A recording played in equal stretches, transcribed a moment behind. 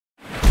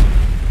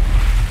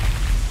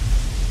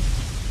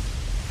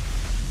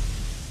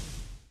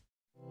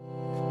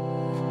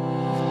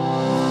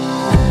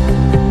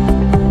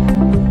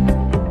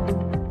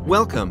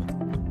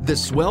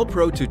This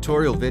SwellPro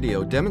tutorial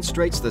video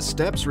demonstrates the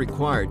steps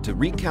required to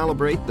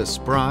recalibrate the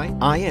Spry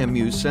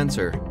IMU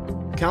sensor.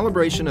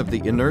 Calibration of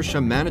the Inertia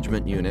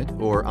Management Unit,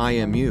 or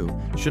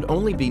IMU, should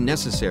only be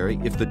necessary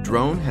if the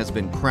drone has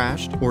been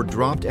crashed or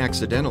dropped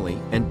accidentally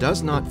and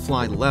does not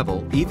fly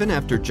level even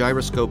after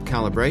gyroscope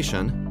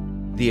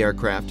calibration, the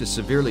aircraft is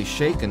severely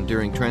shaken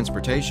during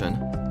transportation,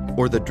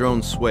 or the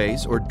drone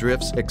sways or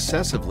drifts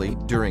excessively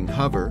during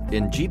hover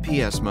in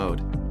GPS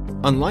mode.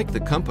 Unlike the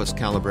compass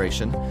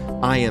calibration,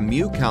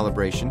 IMU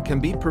calibration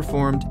can be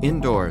performed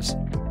indoors.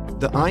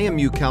 The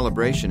IMU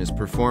calibration is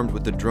performed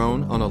with the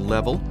drone on a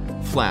level,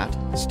 flat,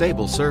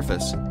 stable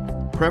surface.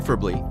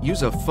 Preferably,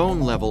 use a phone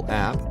level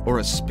app or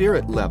a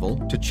spirit level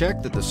to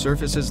check that the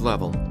surface is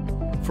level.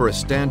 For a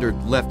standard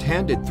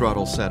left-handed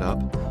throttle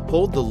setup,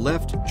 hold the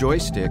left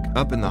joystick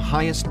up in the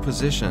highest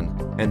position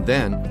and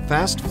then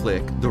fast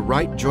flick the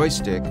right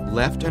joystick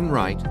left and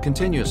right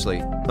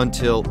continuously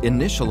until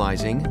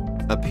initializing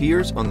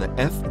appears on the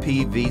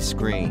FPV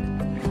screen.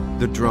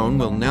 The drone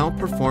will now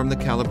perform the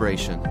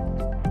calibration.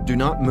 Do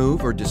not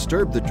move or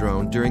disturb the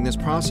drone during this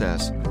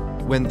process.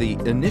 When the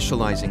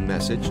initializing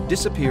message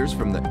disappears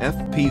from the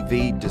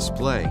FPV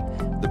display,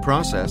 the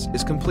process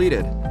is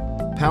completed.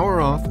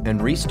 Power off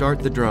and restart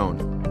the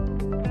drone.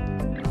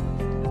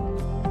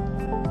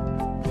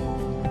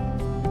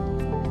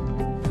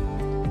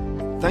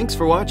 Thanks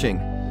for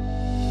watching.